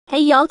Hey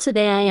y'all,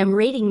 today I am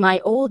rating my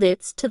old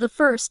it's to the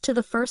first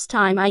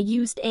time I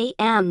used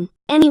AM.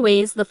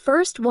 Anyways, the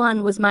first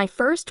one was my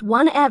first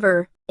one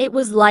ever. It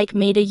was like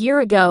made a year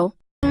ago.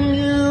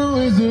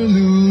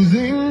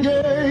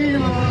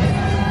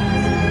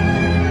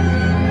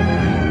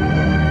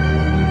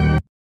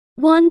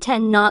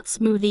 110 not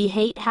smoothie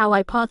hate how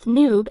I poth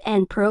noob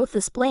and proth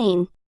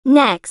explain.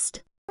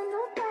 Next.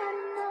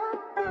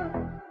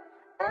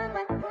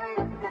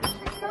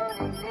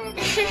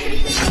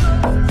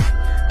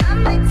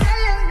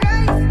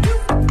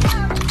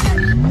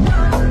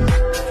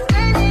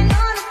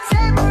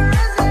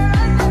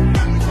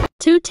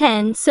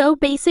 $2.10 so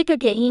basic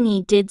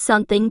again did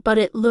something but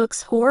it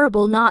looks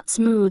horrible not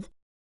smooth.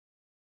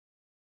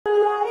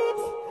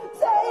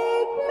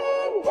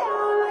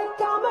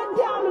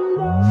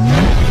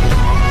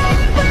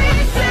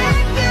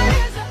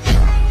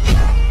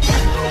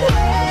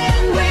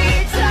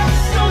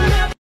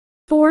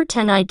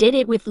 $4.10 I did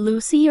it with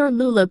Lucy or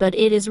Lula but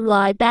it is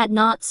really bad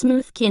not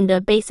smooth kinda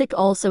basic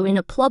also in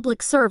a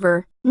public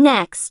server.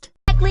 Next.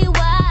 Exactly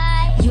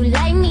why you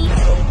like me.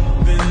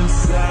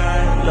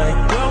 Inside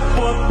like the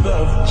 4th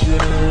of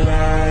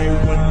July.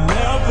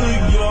 Whenever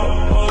you're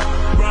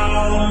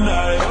around, I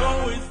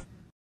always.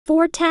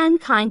 $4.10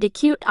 kinda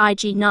cute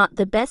IG not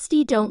the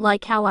bestie don't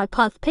like how I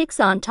puff pics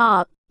on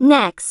top.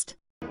 Next.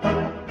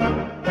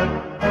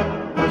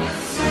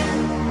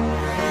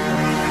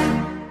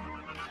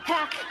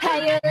 How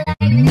you like that?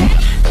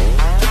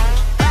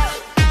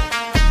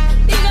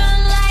 You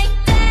gon' like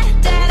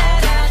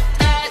that?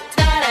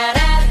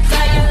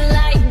 How you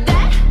like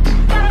that?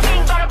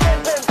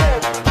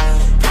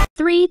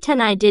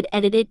 $3.10 I did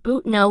edit it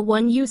but no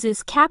one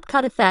uses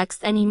CapCut effects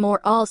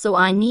anymore also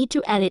I need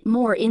to edit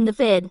more in the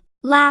vid.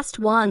 Last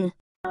one.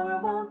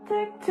 It won't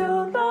take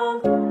too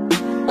long.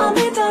 I'll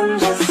be done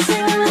just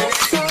singing this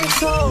song.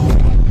 So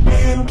me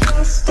and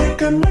plastic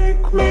can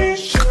make me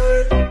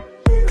shine.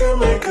 We can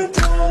make a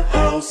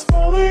dollhouse,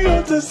 follow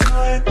your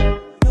design.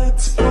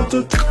 Let's build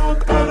a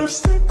dog out of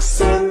sticks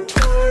and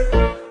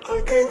twine.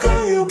 I can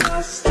call you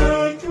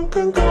master, you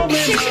can call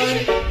me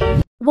mine.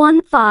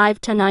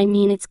 1.5 I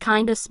mean it's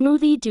kinda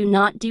smoothie do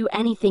not do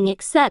anything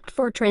except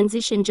for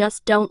transition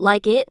just don't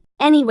like it.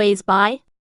 Anyways, bye.